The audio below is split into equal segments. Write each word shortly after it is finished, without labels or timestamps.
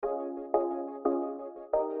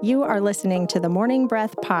You are listening to the Morning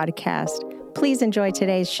Breath Podcast. Please enjoy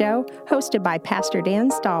today's show, hosted by Pastor Dan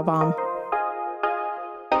Stahlbaum.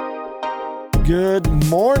 Good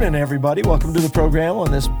morning, everybody. Welcome to the program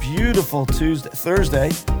on this beautiful Thursday.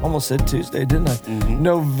 Almost said Tuesday, didn't I?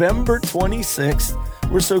 November 26th.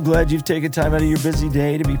 We're so glad you've taken time out of your busy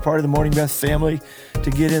day to be part of the Morning Breath family, to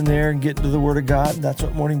get in there and get into the Word of God. That's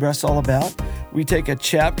what Morning Breath's all about. We take a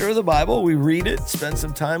chapter of the Bible, we read it, spend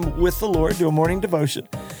some time with the Lord, do a morning devotion,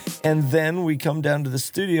 and then we come down to the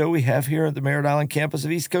studio we have here at the Merritt Island campus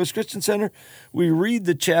of East Coast Christian Center. We read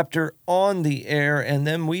the chapter on the air, and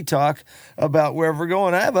then we talk about where we're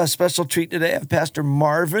going. I have a special treat today. I have Pastor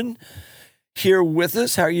Marvin here with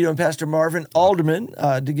us. How are you doing, Pastor Marvin Alderman,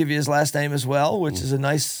 to give you his last name as well, which is a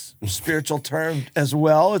nice spiritual term as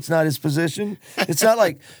well. It's not his position. It's not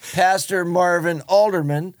like Pastor Marvin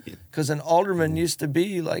Alderman, because an alderman used to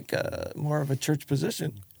be like more of a church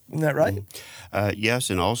position. Isn't that right? Yes,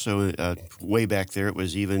 and also way back there, it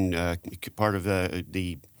was even part of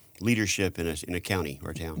the leadership in a county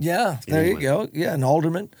or town. Yeah, there you go. Yeah, an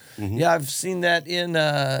alderman. Yeah, I've seen that in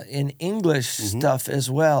English stuff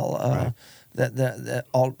as well. Right. That the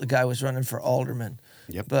guy was running for alderman.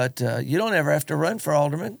 Yep. But you don't ever have to run for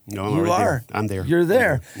alderman. No, I'm you right are. there. I'm there. You're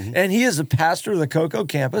there. And he is a pastor of the Cocoa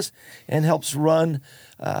campus and helps run,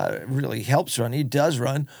 he does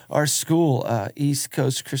run our school, East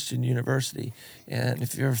Coast Christian University. And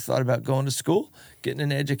if you ever thought about going to school, getting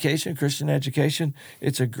an education, Christian education,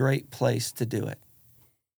 it's a great place to do it.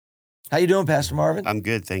 How you doing, Pastor Marvin? I'm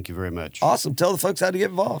good. Thank you very much. Awesome. Tell the folks how to get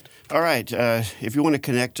involved. All right. If you want to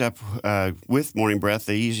connect up with Morning Breath,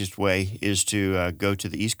 the easiest way is to go to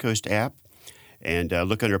the East Coast app and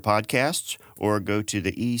look under podcasts, or go to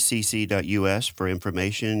the ecc.us for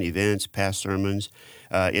information, events, past sermons,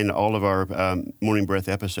 in all of our Morning Breath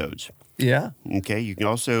episodes. Yeah. Okay. You can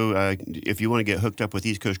also, if you want to get hooked up with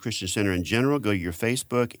East Coast Christian Center in general, go to your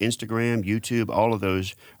Facebook, Instagram, YouTube. All of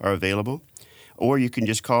those are available. Or you can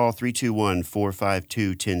just call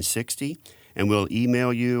 321-452-1060, and we'll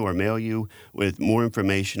email you or mail you with more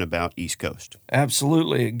information about East Coast.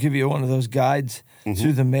 Absolutely. It'll give you one of those guides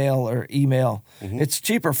through the mail or email. It's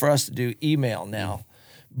cheaper for us to do email now.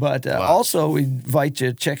 But also, we invite you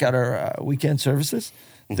to check out our weekend services.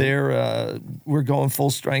 We're going full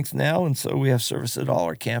strength now, and so we have service at all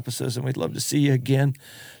our campuses, and we'd love to see you again,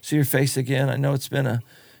 see your face again. I know it's been an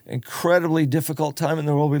incredibly difficult time in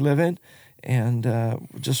the world we live in, and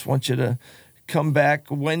we just want you to come back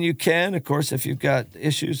when you can. Of course, if you've got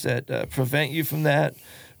issues that prevent you from that,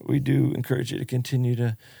 we do encourage you to continue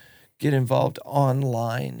to get involved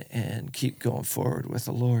online and keep going forward with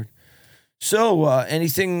the Lord. So,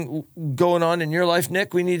 anything going on in your life,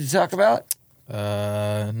 Nick, we need to talk about?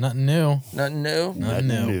 Nothing new. Nothing new? Nothing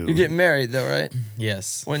new. You're getting married, though, right?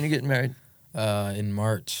 Yes. When are you getting married? In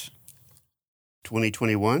March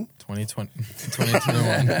 2021?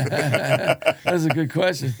 2021. That's a good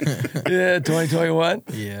question. Yeah, 2021?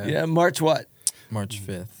 Yeah. Yeah, March what? March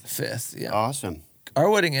 5th. 5th, yeah. Awesome. Our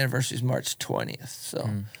wedding anniversary is March 20th, so.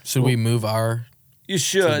 Should we move our... You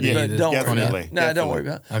should, Yeah, but don't worry about definitely, it. No, don't worry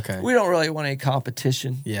about it. Okay. We don't really want any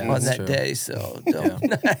competition Yeah, on that's that true. day, so don't.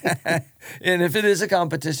 And if it is a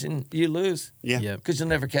competition, you lose Yeah. Yep. because you'll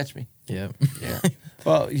never catch me. Yep. Yeah.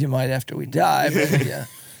 Well, you might after we die, but yeah,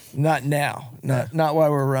 not now. Not while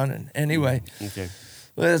we're running. Anyway, Okay.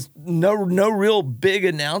 there's no real big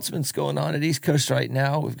announcements going on at East Coast right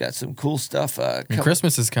now. We've got some cool stuff. And coming.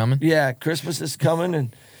 Christmas is coming. Yeah, Christmas is coming,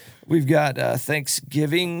 and we've got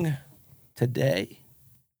Thanksgiving today.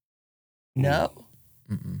 No,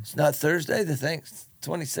 it's not Thursday. The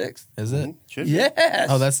 26th. Is it? Should be. Yes.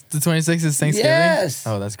 Oh, that's the 26th is Thanksgiving? Yes.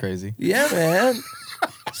 Oh, that's crazy. Yeah, man.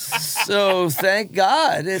 So thank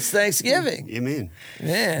God it's Thanksgiving. Amen.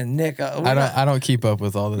 Man, Nick, I don't keep up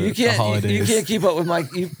with all the you can't holidays. you can't keep up with my.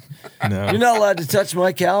 No. You're not allowed to touch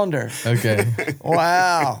my calendar. Okay.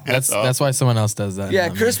 Wow. That's why someone else does that. Yeah,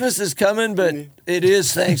 not me. Christmas is coming, but it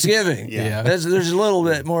is Thanksgiving. Yeah. There's a little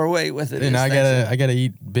bit more weight with it. And It's I Thanksgiving. gotta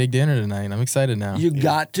eat big dinner tonight. I'm excited now. You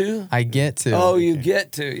got to. I get to. Oh, you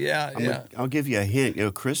get to. Yeah, yeah. I'll give you a hint.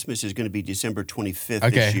 Christmas is going to be December 25th Okay,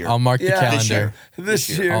 this year. I'll mark the Yeah. calendar. This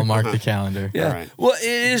year. I'll mark the calendar. Yeah. All right. Well, it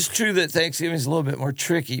is true that Thanksgiving is a little bit more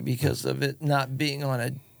tricky because of it not being on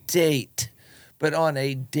a date, but on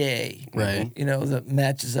a day. Right. You know, that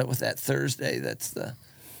matches up with that Thursday. That's the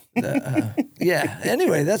Yeah.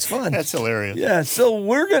 Anyway, that's fun. That's hilarious. Yeah. So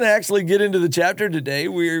we're going to actually get into the chapter today.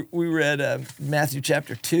 We read Matthew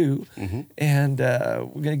chapter 2, and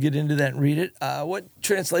we're going to get into that and read it. What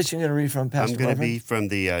translation are you going to read from, Pastor I'm going to Marvin? be from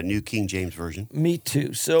the New King James Version. Me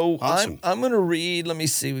too. So Awesome. I'm going to read, let me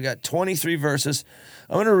see, we got 23 verses.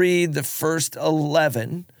 I'm going to read the first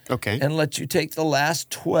 11 Okay. and let you take the last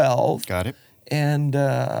 12. Got it. And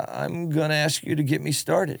I'm going to ask you to get me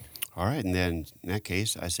started. All right. And then in that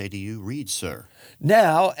case, I say to you, read, sir.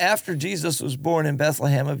 Now, after Jesus was born in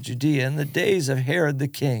Bethlehem of Judea in the days of Herod the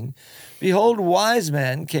king, behold, wise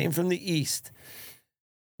men from the east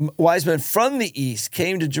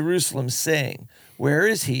came to Jerusalem, saying, Where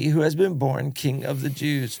is he who has been born King of the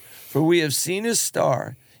Jews? For we have seen his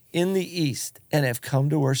star in the east and have come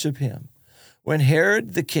to worship him. When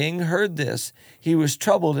Herod the king heard this, he was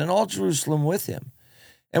troubled, and all Jerusalem with him.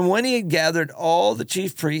 And when he had gathered all the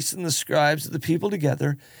chief priests and the scribes of the people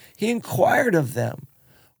together, he inquired of them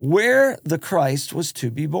where the Christ was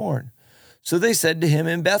to be born. So they said to him,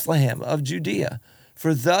 In Bethlehem of Judea,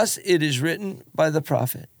 for thus it is written by the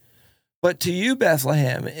prophet. But to you,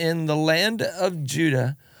 Bethlehem, in the land of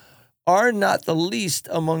Judah, are not the least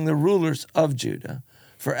among the rulers of Judah,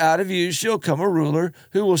 for out of you shall come a ruler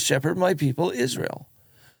who will shepherd my people Israel.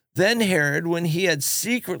 Then Herod, when he had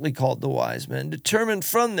secretly called the wise men, determined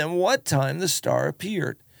from them what time the star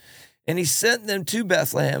appeared. And he sent them to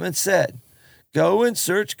Bethlehem and said, Go and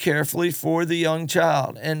search carefully for the young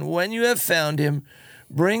child, and when you have found him,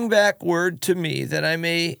 bring back word to me that I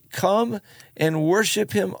may come and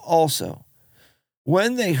worship him also.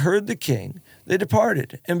 When they heard the king, they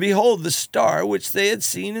departed, and behold, the star which they had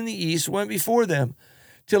seen in the east went before them,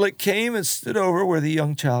 till it came and stood over where the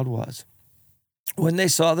young child was. When they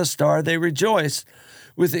saw the star, they rejoiced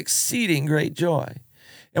with exceeding great joy.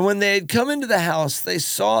 And when they had come into the house, they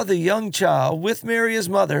saw the young child with Mary his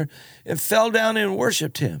mother, and fell down and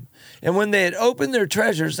worshipped him. And when they had opened their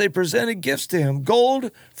treasures, they presented gifts to him,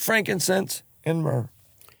 gold, frankincense, and myrrh.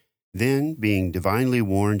 Then, being divinely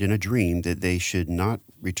warned in a dream that they should not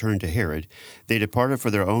return to Herod, they departed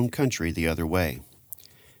for their own country the other way.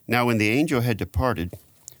 Now when the angel had departed,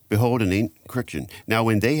 behold, Now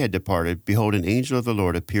when they had departed, behold, an angel of the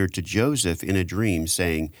Lord appeared to Joseph in a dream,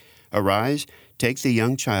 saying, Arise, take the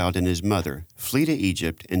young child and his mother, flee to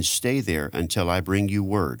Egypt, and stay there until I bring you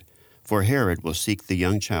word, for Herod will seek the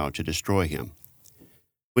young child to destroy him.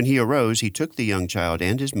 When he arose, he took the young child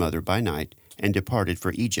and his mother by night, and departed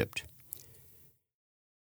for Egypt,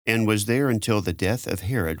 and was there until the death of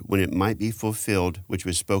Herod, when it might be fulfilled which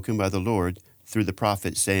was spoken by the Lord through the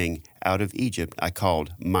prophet, saying, Out of Egypt I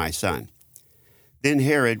called my son. Then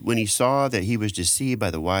Herod, when he saw that he was deceived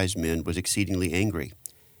by the wise men, was exceedingly angry.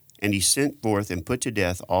 And he sent forth and put to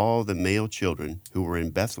death all the male children who were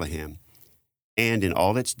in Bethlehem, and in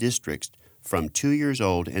all its districts, from 2 years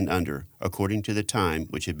old and under, according to the time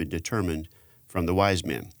which had been determined from the wise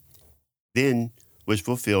men. Then was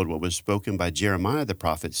fulfilled what was spoken by Jeremiah the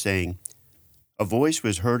prophet, saying, A voice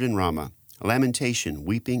was heard in Ramah, lamentation,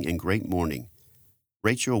 weeping, and great mourning,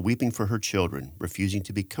 Rachel weeping for her children, refusing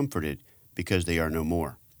to be comforted, because they are no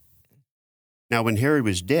more. Now when Herod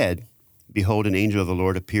was dead, behold, an angel of the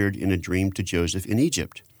Lord appeared in a dream to Joseph in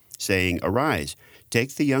Egypt, saying, Arise,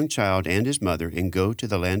 take the young child and his mother, and go to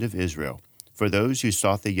the land of Israel, for those who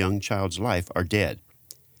sought the young child's life are dead.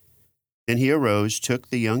 Then he arose, took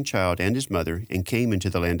the young child and his mother, and came into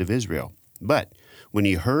the land of Israel. But when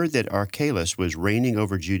he heard that Archelaus was reigning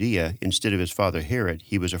over Judea instead of his father Herod,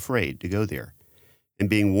 he was afraid to go there. And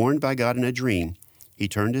being warned by God in a dream, he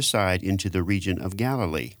turned aside into the region of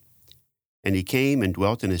Galilee. And he came and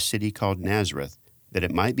dwelt in a city called Nazareth, that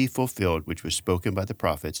it might be fulfilled which was spoken by the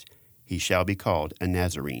prophets, He shall be called a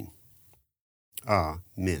Nazarene.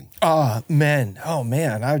 Amen. Amen. Oh,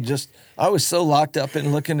 man. I was so locked up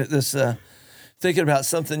in looking at this, thinking about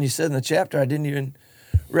something you said in the chapter. I didn't even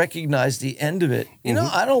recognize the end of it. You know,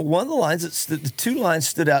 one of the lines, the two lines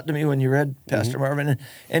stood out to me when you read, Pastor Marvin.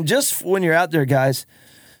 And just when you're out there, guys,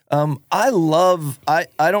 I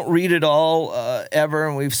don't read it all ever,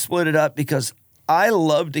 and we've split it up because I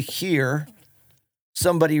love to hear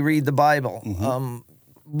somebody read the Bible.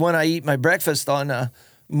 When I eat my breakfast on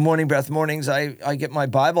Morning Breath Mornings, I get my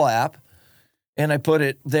Bible app, and I put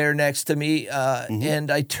it there next to me, and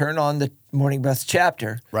I turn on the Morning Breath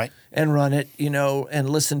chapter, and run it, and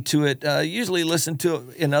listen to it. Usually listen to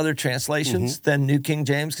it in other translations than New King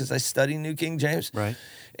James, because I study New King James. Right.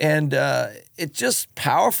 And it's just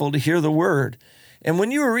powerful to hear the word. And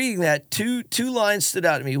when you were reading that, two lines stood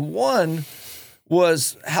out to me. One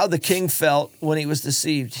was how the king felt when he was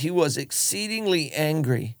deceived. He was exceedingly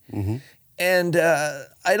angry. And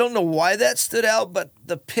I don't know why that stood out, but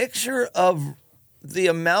the picture of the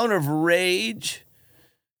amount of rage,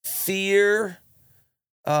 fear,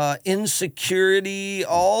 insecurity,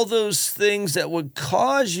 all those things that would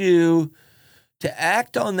cause you to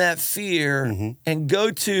act on that fear and go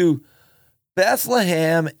to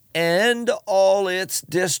Bethlehem and all its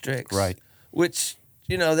districts. Right. Which,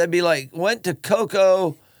 that'd be like, went to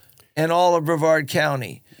Cocoa and all of Brevard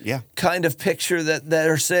County. Yeah. Kind of picture that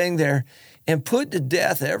are saying there. And put to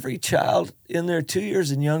death every child in there 2 years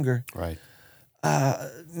and younger. Right.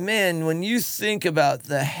 Man, when you think about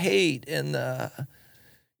the hate and the,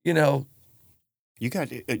 You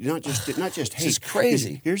got not just hate. It's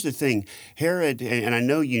crazy. Here's the thing, Herod, and I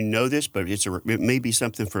know you know this, but it may be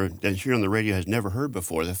something that here on the radio has never heard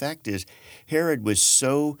before. The fact is, Herod was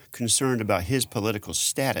so concerned about his political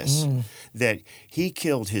status that he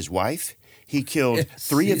killed his wife. He killed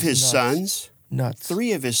three of his sons. Nuts.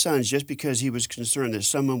 3 of his sons, just because he was concerned that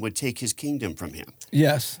someone would take his kingdom from him.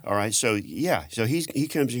 Yes. All right. So he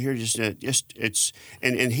comes in here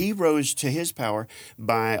and he rose to his power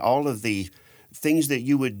by all of the things that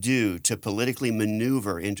you would do to politically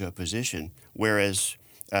maneuver into a position, whereas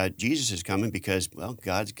Jesus is coming because, well,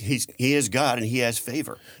 he is God and he has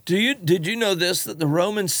favor. Did you know this, that the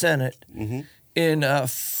Roman Senate in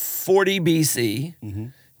 40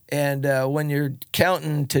 BC, and when you're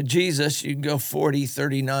counting to Jesus, you can go 40,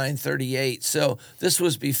 39, 38. So this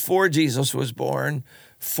was before Jesus was born,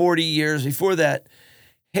 40 years before that.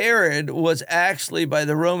 Herod was actually by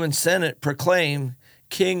the Roman Senate proclaimed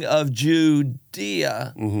king of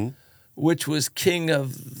Judea, which was king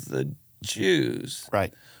of the Jews.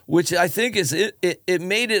 Right. Which I think is it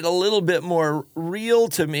made it a little bit more real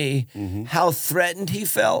to me how threatened he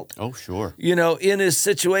felt. Oh, sure. In his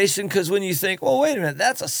situation, because when you think, well, wait a minute,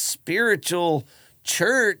 that's a spiritual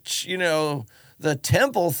church, the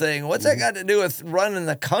temple thing. What's that got to do with running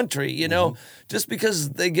the country? Just because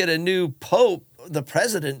they get a new pope, the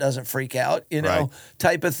president doesn't freak out, Right.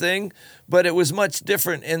 type of thing. But it was much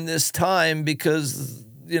different in this time because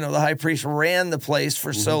the high priest ran the place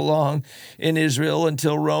for so long in Israel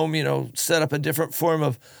until Rome, set up a different form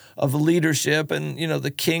of leadership, and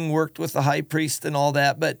the king worked with the high priest and all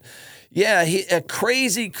that. But yeah, a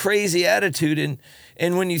crazy, crazy attitude.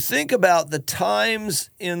 And when you think about the times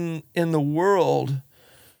in the world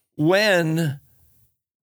when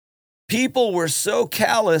people were so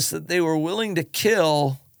callous that they were willing to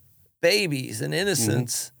kill babies and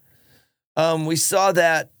innocents, we saw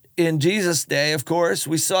that in Jesus' day, of course.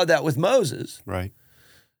 We saw that with Moses. Right.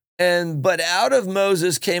 But out of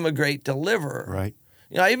Moses came a great deliverer. Right.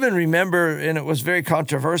 I even remember, and it was very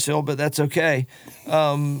controversial, but that's okay,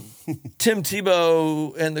 Tim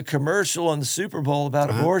Tebow and the commercial on the Super Bowl about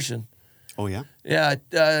abortion. Oh, yeah? Yeah.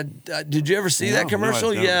 Did you ever see that commercial?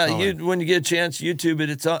 When you get a chance, YouTube it.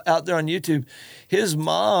 It's out there on YouTube. His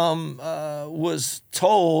mom was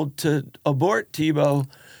told to abort Tebow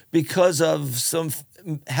because of some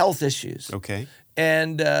health issues. Okay.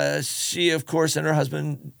 And she, of course, and her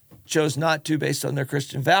husband chose not to based on their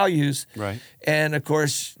Christian values. Right. And, of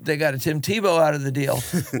course, they got a Tim Tebow out of the deal,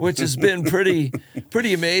 which has been pretty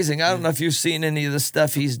amazing. I don't know if you've seen any of the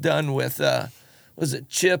stuff he's done with, was it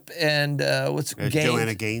Chip and Gaines?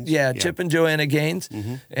 Joanna Gaines. Yeah, Chip and Joanna Gaines.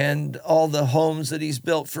 And all the homes that he's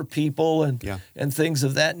built for people and things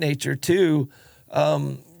of that nature, too.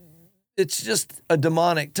 It's just a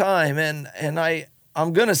demonic time. And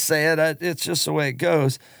I'm going to say it. It's just the way it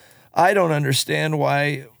goes. I don't understand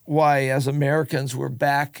why as Americans we're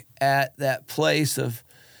back at that place of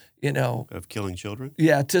killing children.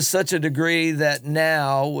 Yeah, to such a degree that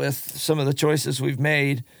now with some of the choices we've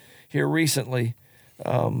made here recently,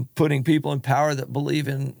 putting people in power that believe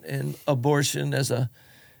in abortion as a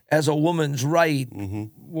woman's right.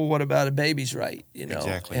 Well, what about a baby's right?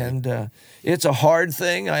 Exactly. And it's a hard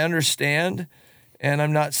thing. I understand, and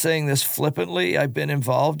I'm not saying this flippantly. I've been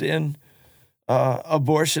involved in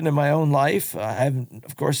abortion in my own life. I haven't,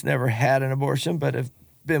 of course, never had an abortion, but have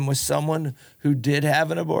been with someone who did have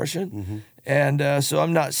an abortion. And so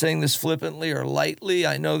I'm not saying this flippantly or lightly.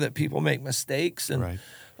 I know that people make mistakes, and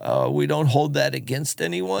we don't hold that against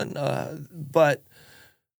anyone. But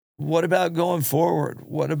what about going forward?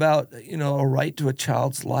 What about, a right to a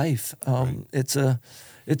child's life? It's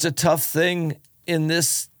a tough thing in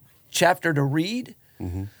this chapter to read,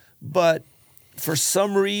 but for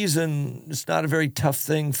some reason, it's not a very tough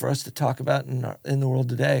thing for us to talk about in the world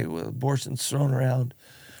today. With abortion's thrown around,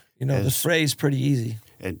 the phrase pretty easy.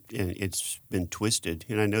 and it's been twisted.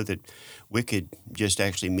 And I know that wicked just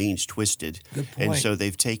actually means twisted. Good point. And so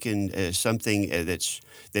they've taken something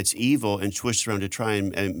that's evil and twisted around to try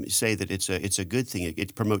and say that it's a good thing.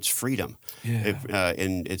 It promotes freedom,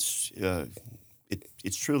 and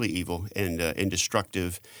it's truly evil and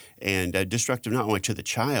destructive, and destructive not only to the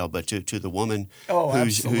child but to the woman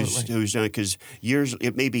who's done it. Because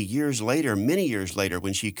it may be years later, many years later,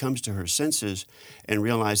 when she comes to her senses and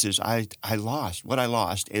realizes I lost what I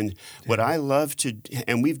lost, and what I love to,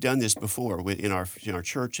 and we've done this before in our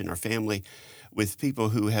church and our family with people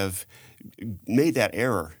who have made that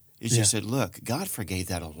error. Is just said, look, God forgave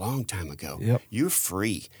that a long time ago. Yep. You're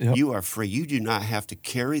free. Yep. You are free. You do not have to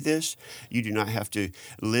carry this. You do not have to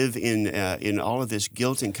live in all of this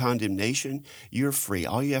guilt and condemnation. You're free.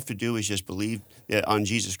 All you have to do is just believe on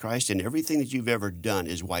Jesus Christ, and everything that you've ever done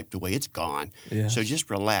is wiped away. It's gone. Yes. So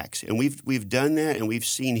just relax. And we've done that, and we've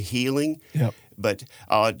seen healing. Yep. But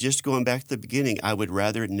just going back to the beginning, I would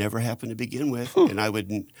rather it never happen to begin with, and I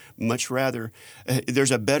would much rather.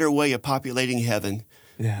 There's a better way of populating heaven.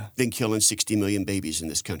 Than killing 60 million babies in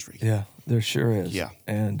this country. Yeah, there sure is. Yeah.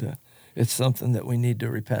 And it's something that we need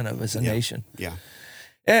to repent of as a nation. Yeah.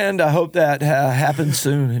 And I hope that happens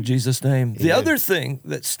soon in Jesus' name. The other thing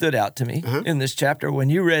that stood out to me in this chapter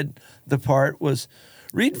when you read the part was,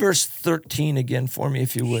 read verse 13 again for me,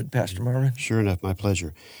 if you would, Pastor Marvin. Sure enough, my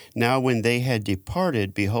pleasure. Now when they had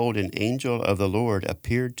departed, behold, an angel of the Lord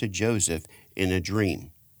appeared to Joseph in a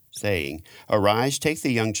dream, saying, Arise, take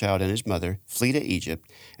the young child and his mother, flee to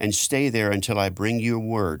Egypt, and stay there until I bring you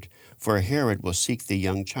word, for Herod will seek the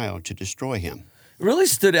young child to destroy him. It really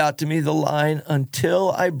stood out to me, the line,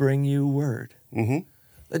 until I bring you word. Mm-hmm.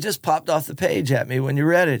 That just popped off the page at me when you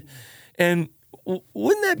read it. And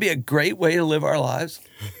wouldn't that be a great way to live our lives?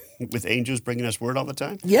 With angels bringing us word all the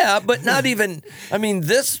time? Yeah, but not even, I mean,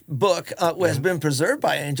 this book has been preserved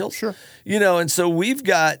by angels. Sure. And so we've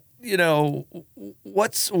got,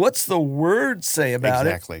 what's the word say about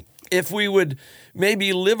it? If we would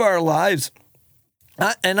maybe live our lives,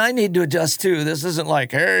 and I need to adjust too. This isn't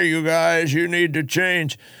like, hey, you guys, you need to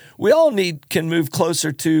change. We all can move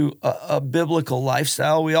closer to a biblical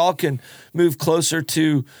lifestyle. We all can move closer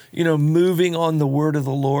to, moving on the word of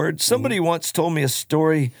the Lord. Somebody once told me a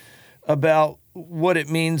story about what it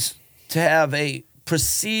means to have a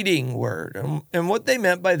preceding word. And what they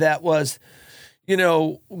meant by that was,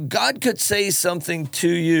 God could say something to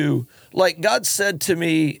you. Like God said to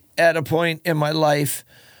me at a point in my life,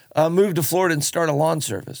 move to Florida and start a lawn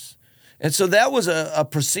service. And so that was a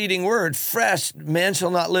preceding word, fresh. Man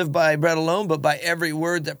shall not live by bread alone, but by every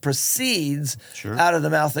word that proceeds out of the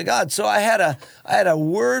mouth of God. So I had a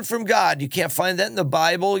word from God. You can't find that in the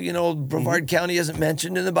Bible. Brevard County isn't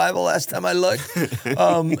mentioned in the Bible last time I looked.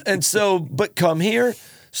 But come here,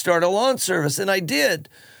 start a lawn service. And I did.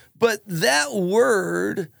 But that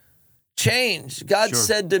word changed. God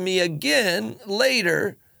said to me again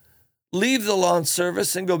later, leave the lawn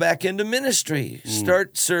service and go back into ministry.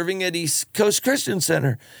 Start serving at East Coast Christian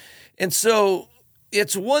Center. And so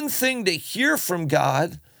it's one thing to hear from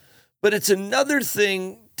God, but it's another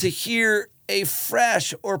thing to hear a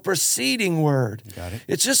fresh or preceding word. Got it.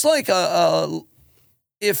 It's just like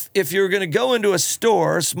if you're going to go into a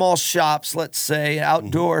store, small shops, let's say,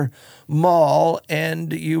 outdoor mall,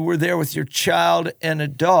 and you were there with your child and a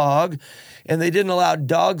dog, and they didn't allow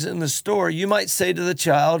dogs in the store, you might say to the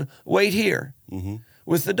child, wait here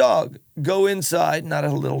with the dog. Go inside, not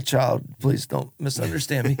a little child, please don't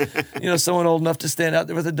misunderstand me. Someone old enough to stand out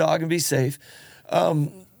there with a dog and be safe.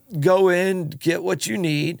 Go in, get what you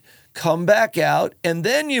need, come back out, and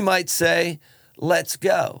then you might say, let's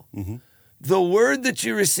go. The word that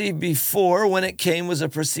you received before when it came was a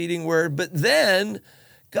preceding word, but then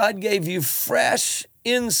God gave you fresh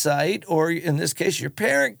insight, or in this case, your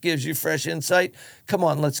parent gives you fresh insight. Come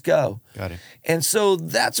on, let's go. Got it. And so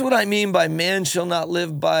that's what I mean by man shall not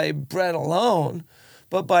live by bread alone,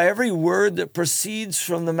 but by every word that proceeds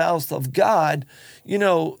from the mouth of God.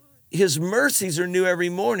 His mercies are new every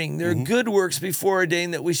morning. There are good works before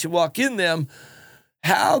ordained that we should walk in them.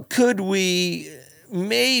 How could we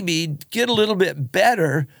maybe get a little bit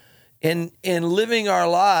better in living our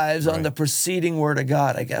lives on the preceding word of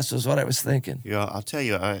God, I guess was what I was thinking. Yeah, I'll tell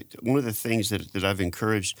you, one of the things that I've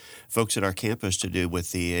encouraged folks at our campus to do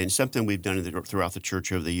and something we've done throughout the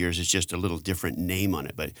church over the years is just a little different name on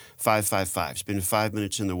it, but 5-5-5. Spend 5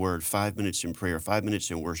 minutes in the Word, 5 minutes in prayer, 5 minutes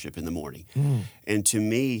in worship in the morning. And to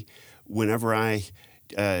me, whenever I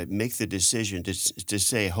make the decision to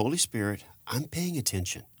say, Holy Spirit, I'm paying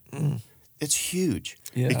attention, it's huge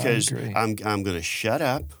because I'm going to shut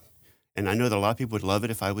up And I know that a lot of people would love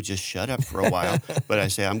it if I would just shut up for a while, but I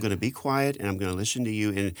say I'm going to be quiet and I'm going to listen to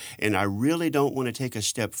you. And I really don't want to take a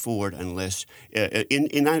step forward unless,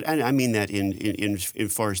 I mean that in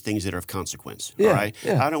far as things that are of consequence. Yeah, all right,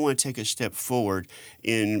 yeah. I don't want to take a step forward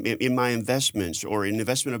in my investments or in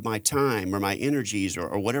investment of my time or my energies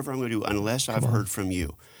or whatever I'm going to do unless I've heard from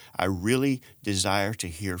you. I really desire to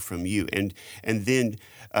hear from you. And then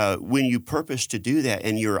when you purpose to do that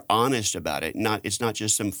and you're honest about it, it's not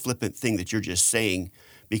just some flippant thing that you're just saying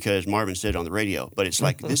because Marvin said it on the radio, but it's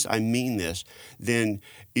like this, I mean this, then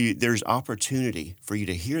there's opportunity for you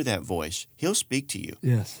to hear that voice. He'll speak to you.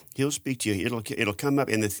 Yes. He'll speak to you. It'll come up.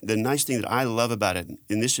 And the nice thing that I love about it,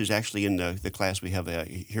 and this is actually in the class we have,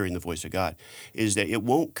 Hearing the Voice of God, is that it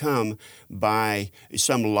won't come by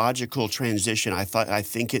some logical transition. I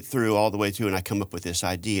think it through all the way through and I come up with this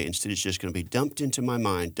idea. Instead, it's just going to be dumped into my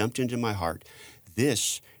mind, dumped into my heart.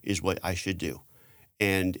 This is what I should do.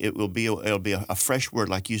 And it'll be a fresh word,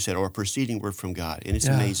 like you said, or a preceding word from God. And it's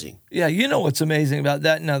amazing. Yeah, you know what's amazing about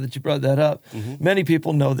that now that you brought that up? Mm-hmm. Many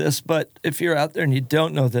people know this, but if you're out there and you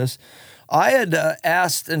don't know this, I had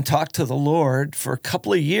asked and talked to the Lord for a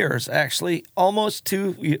couple of years, actually, almost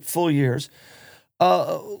 2 full years.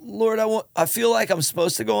 Lord, I feel like I'm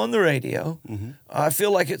supposed to go on the radio. Mm-hmm. I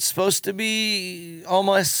feel like it's supposed to be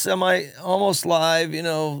almost live,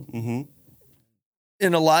 mm-hmm.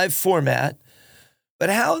 in a live format. But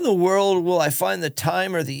how in the world will I find the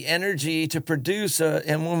time or the energy to produce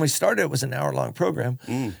and when we started, it was an hour-long program.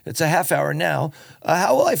 It's a half hour now.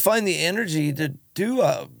 How will I find the energy to do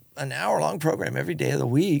an hour-long program every day of the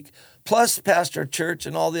week, plus pastor church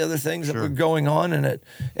and all the other things that were going on? And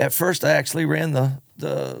at first, I actually ran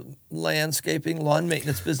the landscaping, lawn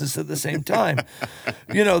maintenance business at the same time.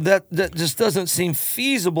 That just doesn't seem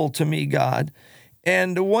feasible to me, God.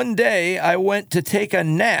 And one day, I went to take a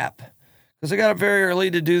nap, because I got up very early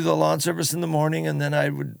to do the lawn service in the morning, and then I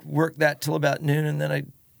would work that till about noon, and then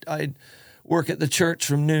I'd work at the church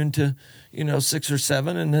from noon to 6 or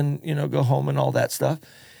 7, and then go home and all that stuff.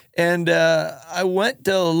 And I went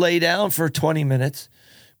to lay down for 20 minutes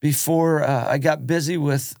before I got busy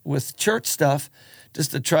with church stuff, just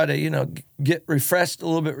to try to get refreshed, a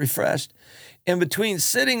little bit refreshed. And between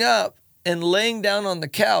sitting up and laying down on the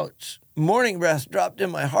couch, morning breath dropped in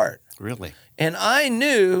my heart. Really? And I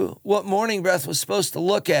knew what morning breath was supposed to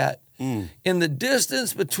look at in the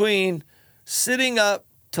distance between sitting up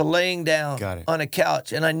to laying down on a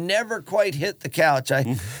couch. And I never quite hit the couch.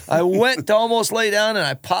 I went to almost lay down, and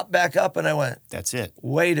I popped back up, and I went, that's it.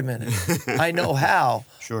 Wait a minute. I know how.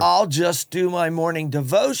 Sure. I'll just do my morning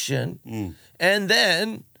devotion, and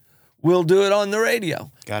then we'll do it on the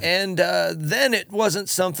radio. Got it. And then it wasn't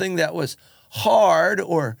something that was hard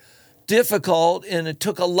or difficult, and it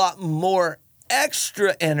took a lot more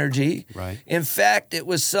extra energy. Right. In fact, it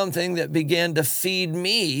was something that began to feed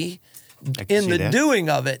me in the doing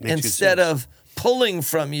of it. Makes instead of pulling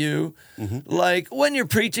from you. Mm-hmm. Like when you're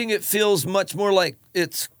preaching, it feels much more like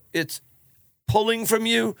it's pulling from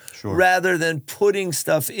you rather than putting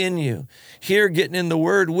stuff in you. Here, getting in the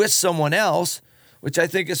Word with someone else, which I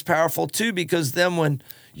think is powerful too, because then when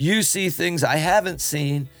you see things I haven't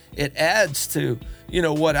seen, it adds to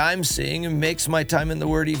what I'm seeing and makes my time in the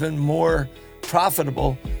Word even more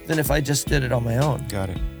profitable than if I just did it on my own.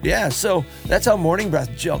 Got it. Yeah, so that's how Morning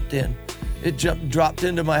Breath jumped in. It dropped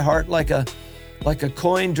into my heart like a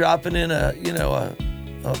coin dropping in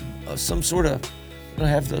some sort of. I don't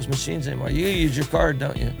have those machines anymore. You use your card,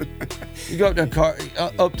 don't you? You go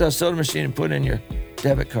up to a soda machine and put in your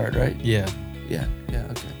debit card, right? Yeah. Yeah,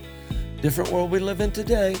 okay. Different world we live in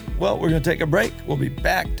today. Well, we're going to take a break. We'll be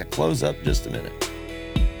back to close up just a minute.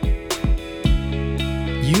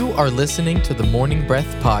 You are listening to the Morning Breath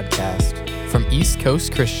podcast from East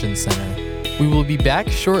Coast Christian Center. We will be back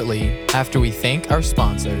shortly after we thank our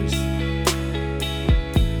sponsors.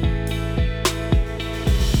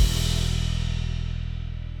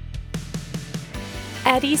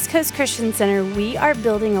 At East Coast Christian Center, we are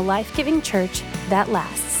building a life-giving church that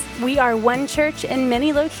lasts. We are one church in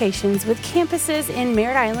many locations with campuses in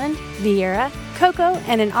Merritt Island, Viera, Cocoa,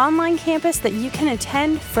 and an online campus that you can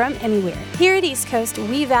attend from anywhere. Here at East Coast,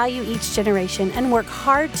 we value each generation and work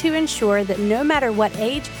hard to ensure that no matter what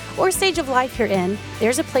age or stage of life you're in,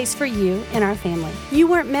 there's a place for you in our family. You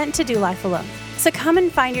weren't meant to do life alone, so come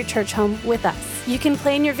and find your church home with us. You can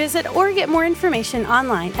plan your visit or get more information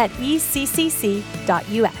online at eccc.us.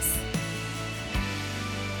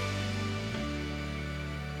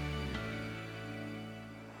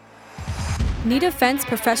 Need a fence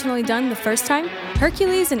professionally done the first time?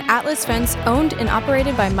 Hercules and Atlas Fence, owned and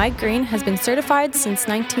operated by Mike Green, has been certified since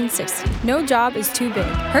 1960. No job is too big.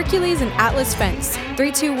 Hercules and Atlas Fence,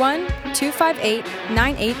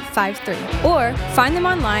 321-258-9853. Or find them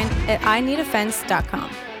online at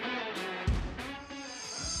ineedafence.com.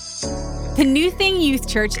 The New Thing Youth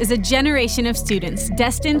Church is a generation of students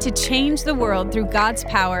destined to change the world through God's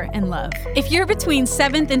power and love. If you're between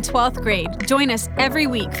 7th and 12th grade, join us every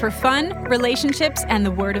week for fun, relationships, and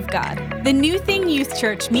the Word of God. The New Thing Youth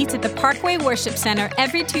Church meets at the Parkway Worship Center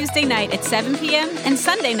every Tuesday night at 7 p.m. and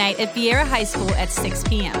Sunday night at Vieira High School at 6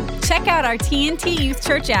 p.m. Check out our TNT Youth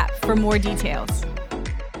Church app for more details.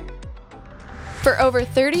 For over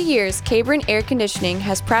 30 years, Cabron Air Conditioning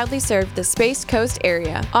has proudly served the Space Coast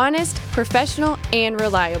area. Honest, professional, and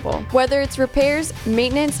reliable. Whether it's repairs,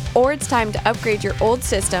 maintenance, or it's time to upgrade your old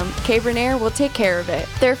system, Cabron Air will take care of it.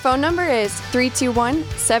 Their phone number is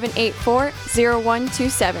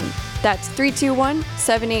 321-784-0127. That's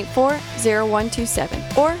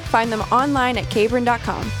 321-784-0127. Or find them online at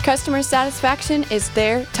cabron.com. Customer satisfaction is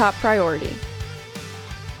their top priority.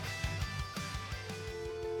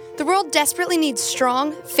 The world desperately needs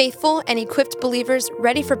strong, faithful, and equipped believers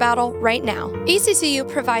ready for battle right now. ECCU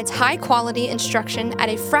provides high-quality instruction at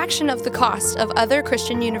a fraction of the cost of other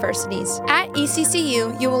Christian universities. At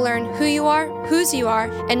ECCU, you will learn who you are, whose you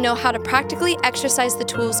are, and know how to practically exercise the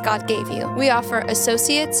tools God gave you. We offer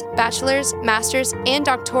associates, bachelor's, master's, and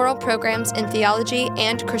doctoral programs in theology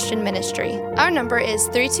and Christian ministry. Our number is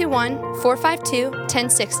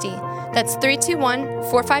 321-452-1060. That's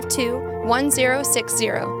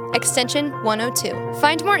 321-452-1060. Extension 102.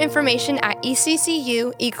 Find more information at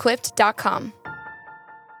eccuequipped.com.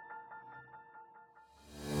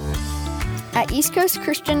 At East Coast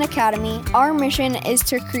Christian Academy, our mission is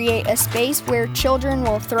to create a space where children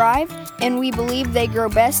will thrive, and we believe they grow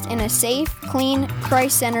best in a safe, clean,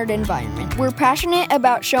 Christ-centered environment. We're passionate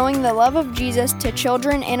about showing the love of Jesus to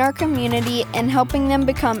children in our community and helping them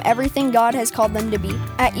become everything God has called them to be.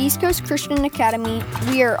 At East Coast Christian Academy,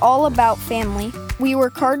 we are all about family. We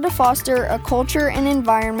work hard to foster a culture and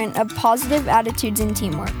environment of positive attitudes and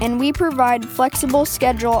teamwork, and we provide flexible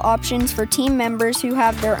schedule options for team members who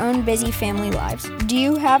have their own busy family lives. Do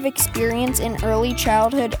you have experience in early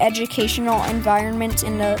childhood educational environments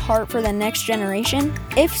and a heart for the next generation?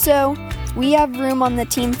 If so, we have room on the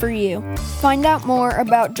team for you. Find out more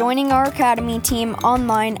about joining our Academy team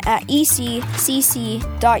online at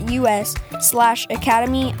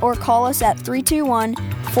eccc.us/academy or call us at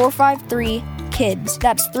 321-453-KIDS.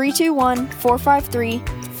 That's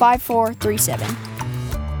 321-453-5437.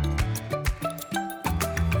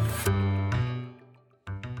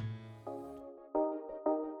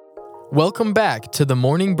 Welcome back to the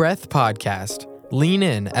Morning Breath Podcast. Lean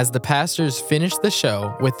in as the pastors finish the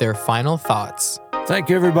show with their final thoughts. Thank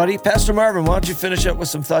you, everybody. Pastor Marvin, why don't you finish up with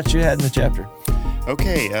some thoughts you had in the chapter?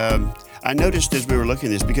 Okay. I noticed as we were looking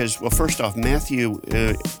at this because, well, first off, Matthew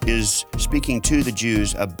is speaking to the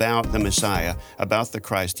Jews about the Messiah, about the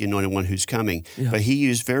Christ, the Anointed One who's coming. Yeah. But he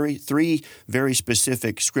used three very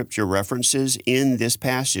specific scripture references in this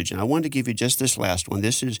passage. And I wanted to give you just this last one.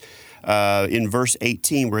 This is in verse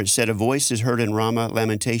 18 where it said, "A voice is heard in Ramah,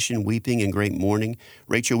 lamentation, weeping, and great mourning.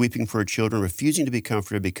 Rachel weeping for her children, refusing to be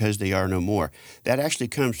comforted because they are no more." That actually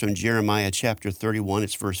comes from Jeremiah chapter 31.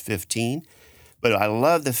 It's verse 15. But I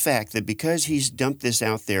love the fact that because he's dumped this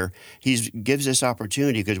out there, he gives us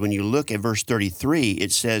opportunity, because when you look at verse 33,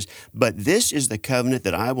 it says, "But this is the covenant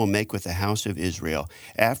that I will make with the house of Israel.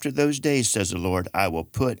 After those days, says the Lord, I will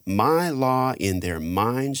put my law in their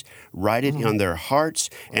minds, write it on their hearts,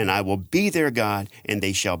 and I will be their God, and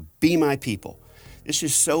they shall be my people." This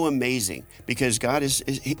is so amazing because God is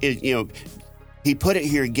he put it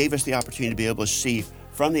here and gave us the opportunity to be able to see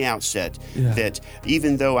from the outset that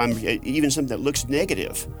even though even something that looks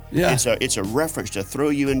negative, it's a reference to throw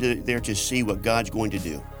you into there to see what God's going to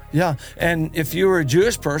do. Yeah, and if you were a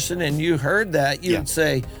Jewish person and you heard that, you'd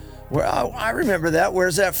say, "Well, I remember that.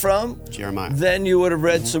 Where's that from?" Jeremiah. Then you would have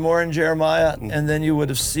read some more in Jeremiah, and then you would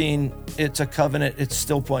have seen it's a covenant. It's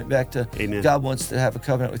still pointing back to God wants to have a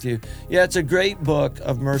covenant with you. Yeah, it's a great book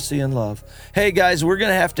of mercy and love. Hey, guys, we're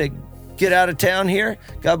going to have to get out of town here.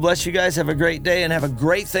 God bless you guys. Have a great day and have a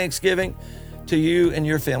great Thanksgiving to you and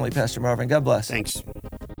your family, Pastor Marvin. God bless. Thanks.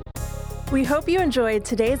 We hope you enjoyed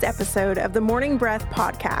today's episode of the Morning Breath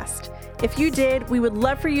Podcast. If you did, we would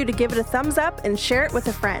love for you to give it a thumbs up and share it with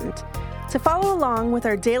a friend. To follow along with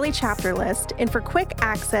our daily chapter list and for quick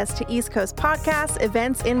access to East Coast podcasts,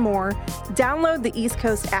 events, and more, download the East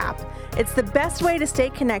Coast app. It's the best way to stay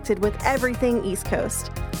connected with everything East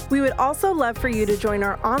Coast. We would also love for you to join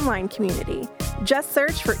our online community. Just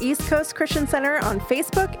search for East Coast Christian Center on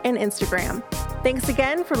Facebook and Instagram. Thanks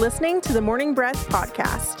again for listening to the Morning Breath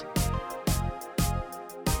podcast.